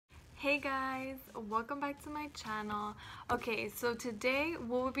Hey guys, welcome back to my channel. Okay, so today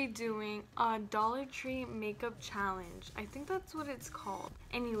we'll be doing a Dollar Tree makeup challenge. I think that's what it's called.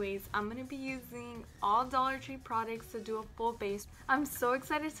 Anyways, I'm gonna be using all Dollar Tree products to do a full base. I'm so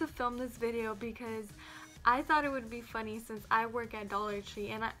excited to film this video because I thought it would be funny since I work at Dollar Tree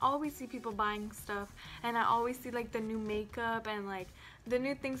and I always see people buying stuff and I always see like the new makeup and like the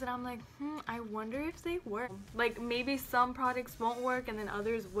new things, and I'm like, I wonder if they work. Like maybe some products won't work and then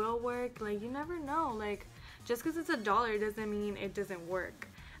others will work. Like you never know. Like just because it's $1 doesn't mean it doesn't work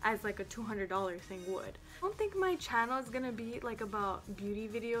as like a $200 thing would. I don't think my channel is gonna be like about beauty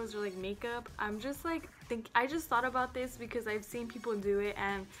videos or like makeup. I'm just like I just thought about this because I've seen people do it,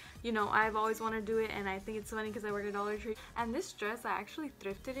 and you know, I've always wanted to do it, and I think it's funny because I work at Dollar Tree. And this dress, I actually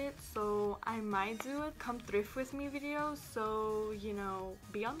thrifted it, so I might do a come thrift with me video, so you know,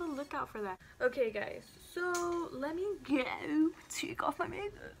 be on the lookout for that. Okay guys, so let me go take off my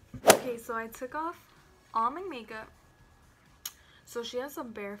makeup. Okay, so I took off all my makeup. So she has a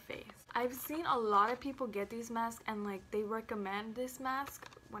bare face. I've seen a lot of people get these masks and like they recommend this mask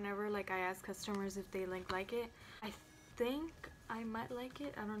whenever like I ask customers if they like it. I think I might like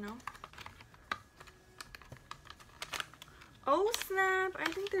it. I don't know. Oh snap! I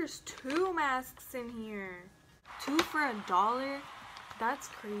think there's 2 masks in here. 2 for $1? That's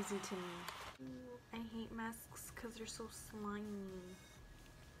crazy to me. Ooh, I hate masks because they're so slimy.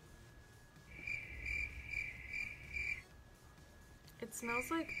 It smells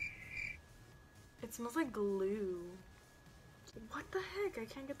like glue. What the heck? I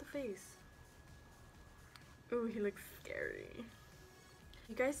can't get the face. Ooh, he looks scary.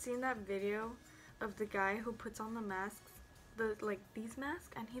 You guys seen that video of the guy who puts on the masks, these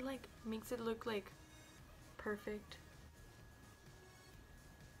masks, and he like makes it look like perfect?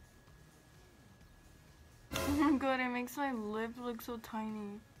 Oh my god, it makes my lip look so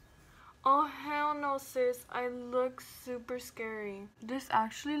tiny. Oh hell no, sis. I look super scary. This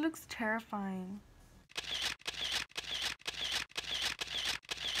actually looks terrifying.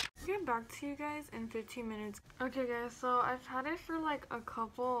 I'll get back to you guys in 15 minutes. Okay guys, so I've had it for like a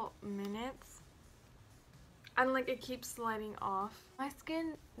couple minutes and like it keeps sliding off. My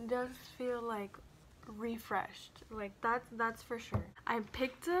skin does feel like refreshed. Like that's for sure. I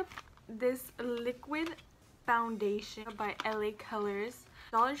picked up this liquid foundation by LA Colors.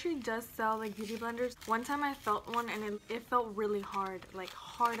 Dollar Tree does sell like beauty blenders. One time I felt one and it felt really hard, like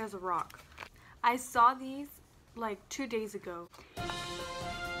hard as a rock. I saw these like 2 days ago.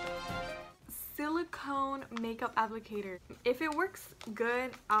 Silicone makeup applicator. If it works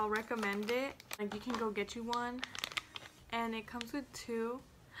good, I'll recommend it. Like you can go get you one. And it comes with 2.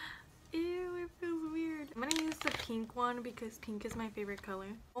 Ew, it feels weird. I'm gonna use the pink one because pink is my favorite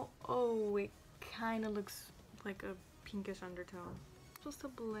color. Oh, it kind of looks like a pinkish undertone. It's supposed to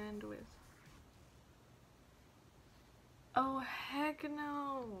blend with. Oh heck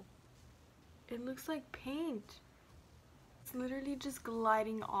no. It looks like paint. It's literally just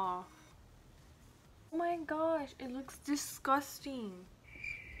gliding off. Oh my gosh, it looks disgusting.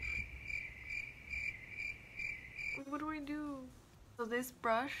 What do I do? So this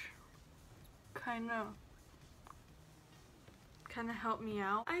brush kind of helped me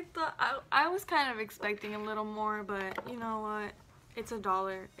out. I thought I was kind of expecting a little more, but you know what? It's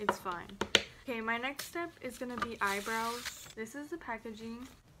 $1. It's fine. Okay, my next step is gonna be eyebrows. This is the packaging.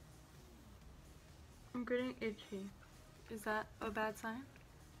 I'm getting itchy. Is that a bad sign?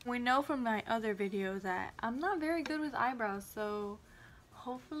 We know from my other video that I'm not very good with eyebrows, so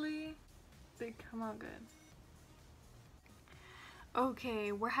hopefully they come out good.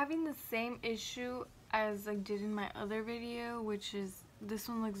 Okay, we're having the same issue as I did in my other video, which is this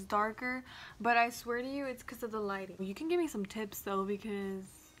one looks darker, but I swear to you it's because of the lighting. You can give me some tips though,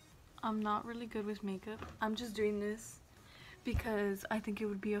 because I'm not really good with makeup. I'm just doing this because I think it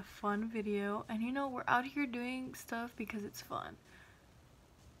would be a fun video, and you know, we're out here doing stuff because it's fun.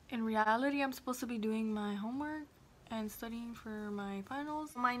 In reality, I'm supposed to be doing my homework and studying for my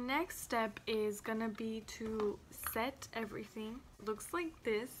finals. My next step is gonna be to set everything. Looks like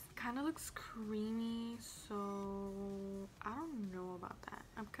this. Kind of looks creamy, so I don't know about that.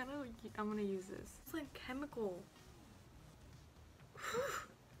 I'm gonna use this. It's like chemical.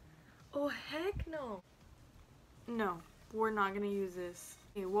 Oh heck no. No, we're not gonna use this.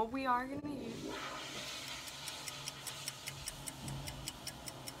 Okay, what we are gonna use.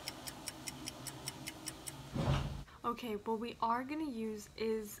 Okay, what we are gonna use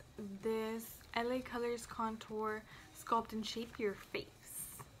is this LA Colors Contour Sculpt and Shape Your Face.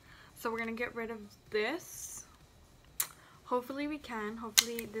 So we're gonna get rid of this. Hopefully we can.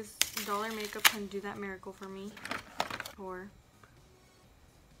 Hopefully this dollar makeup can do that miracle for me. Or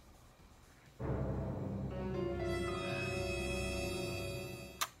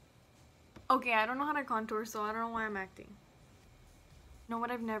Okay, I don't know how to contour, so I don't know why I'm acting. You know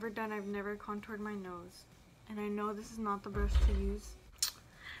what I've never done? I've never contoured my nose. And I know this is not the brush to use.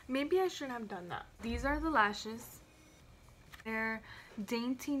 Maybe I should have done that. These are the lashes. They're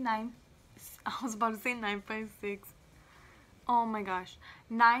Dainty 9... I was about to say 956. Oh my gosh.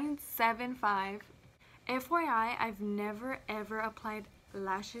 975. FYI, I've never ever applied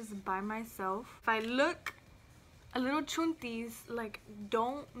lashes by myself. If I look a little chuntis, like,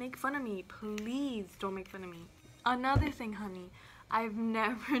 don't make fun of me. Please don't make fun of me. Another thing, honey, I've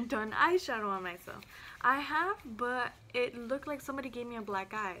never done eyeshadow on myself. I have, but it looked like somebody gave me a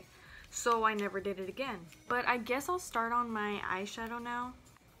black eye, so I never did it again. But I guess I'll start on my eyeshadow now.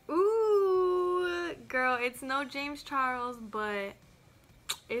 Ooh, girl, it's no James Charles, but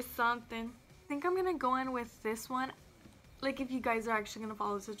it's something. I think I'm gonna go in with this one. Like, if you guys are actually gonna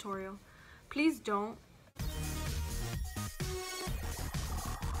follow the tutorial, please don't.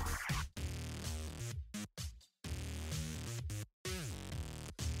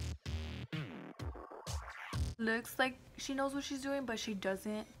 Looks like she knows what she's doing, but she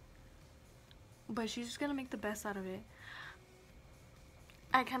doesn't. But she's just gonna make the best out of it.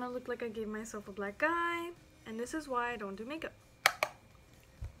 I kind of look like I gave myself a black eye, and this is why I don't do makeup.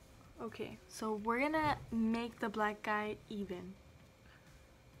 Okay, so we're gonna make the black eye even.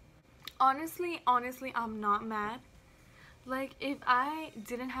 Honestly, I'm not mad. Like, if I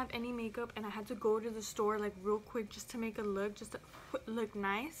didn't have any makeup and I had to go to the store like real quick just to make a look, just to look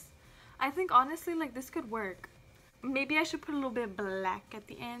nice, I think honestly, like, this could work. Maybe I should put a little bit black at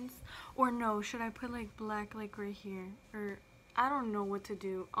the ends, or no, should I put like black like right here? Or I don't know what to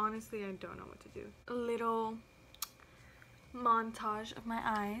do. Honestly, I don't know what to do. A little montage of my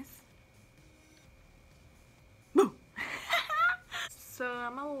eyes. So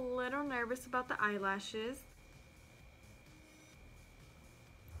I'm a little nervous about the eyelashes.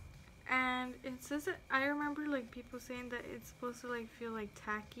 And it says that, I remember like people saying that it's supposed to like feel like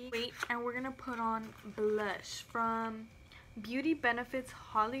tacky. Wait, and we're gonna put on blush from Beauty Benefits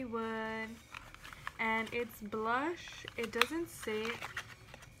Hollywood. And it's blush. It doesn't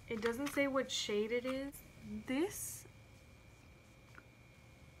say what shade it is. This,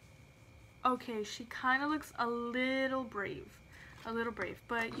 okay, she kind of looks a little brave.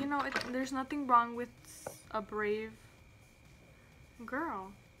 But you know, there's nothing wrong with a brave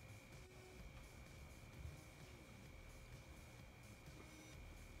girl.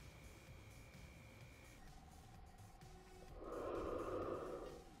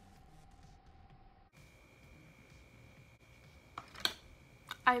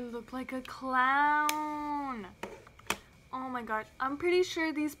 I look like a clown. Oh my gosh, I'm pretty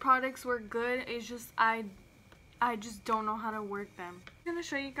sure these products were good. It's just I just don't know how to work them. I'm gonna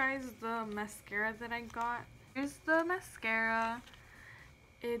show you guys the mascara that I got. Here's the mascara.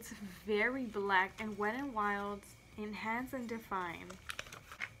 It's very black and Wet n Wild Enhance and Define.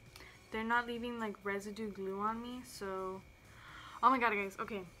 They're not leaving like residue glue on me, so oh my god, guys,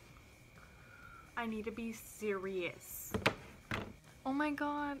 okay, I need to be serious. Oh my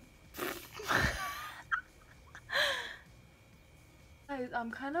god. Guys,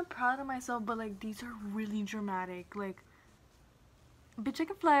 I'm kind of proud of myself, but like these are really dramatic. Like, bitch, I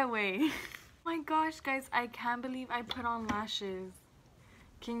can fly away. Oh my gosh, guys, I can't believe I put on lashes.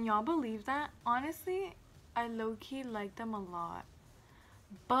 Can y'all believe that? Honestly, I low-key like them a lot.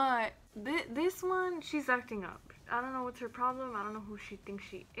 But this one, she's acting up. I don't know what's her problem. I don't know who she thinks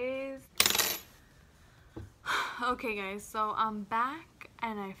she is. Okay, guys, so I'm back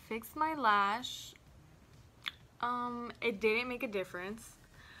and I fixed my lash. It didn't make a difference.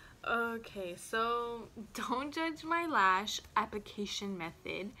 Okay, so don't judge my lash application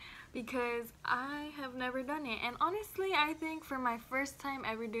method because I have never done it. And honestly, I think for my first time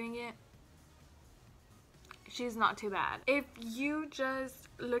ever doing it, she's not too bad. If you just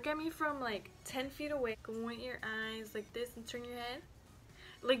look at me from like 10 feet away, squint your eyes like this and turn your head,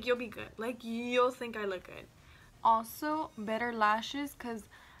 like, you'll be good. Like, you'll think I look good. Also, better lashes, because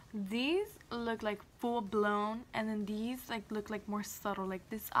these look like full blown and then these like look like more subtle. Like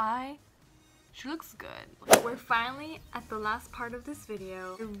this eye, she looks good. We're finally at the last part of this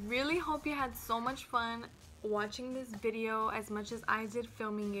video. I really hope you had so much fun watching this video as much as I did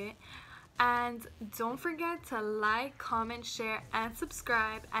filming it. And don't forget to like, comment, share, and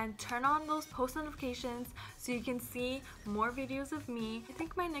subscribe, and turn on those post notifications so you can see more videos of me. I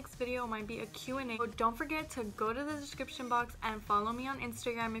think my next video might be a Q&A. So don't forget to go to the description box and follow me on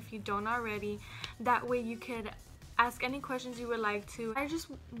Instagram if you don't already. That way you could ask any questions you would like to. I just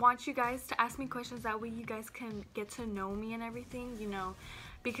want you guys to ask me questions, that way you guys can get to know me and everything, you know,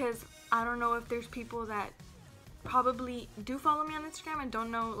 because I don't know if there's people that probably do follow me on Instagram and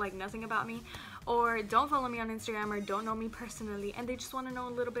don't know like nothing about me, or don't follow me on Instagram or don't know me personally and they just want to know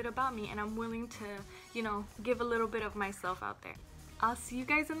a little bit about me, and I'm willing to, you know, give a little bit of myself out there. I'll see you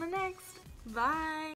guys in the next. Bye.